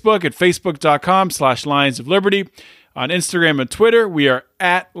Facebook at facebook.com/Lions of Liberty. On Instagram and Twitter, we are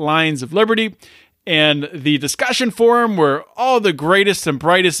at Lions of Liberty. And the discussion forum where all the greatest and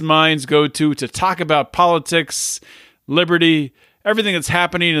brightest minds go to talk about politics, liberty, everything that's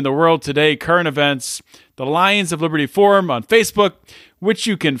happening in the world today, current events, the Lions of Liberty Forum on Facebook, which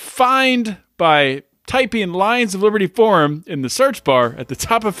you can find by typing Lions of Liberty Forum in the search bar at the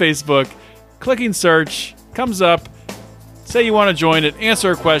top of Facebook, clicking search, comes up, say you want to join it, answer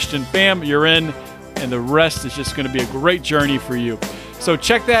a question, bam, you're in. and the rest is just going to be a great journey for you. So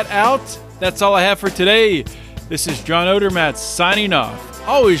check that out. That's all I have for today. This is John Odermatt signing off.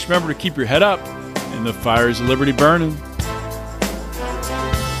 Always remember to keep your head up and the fires of liberty burning.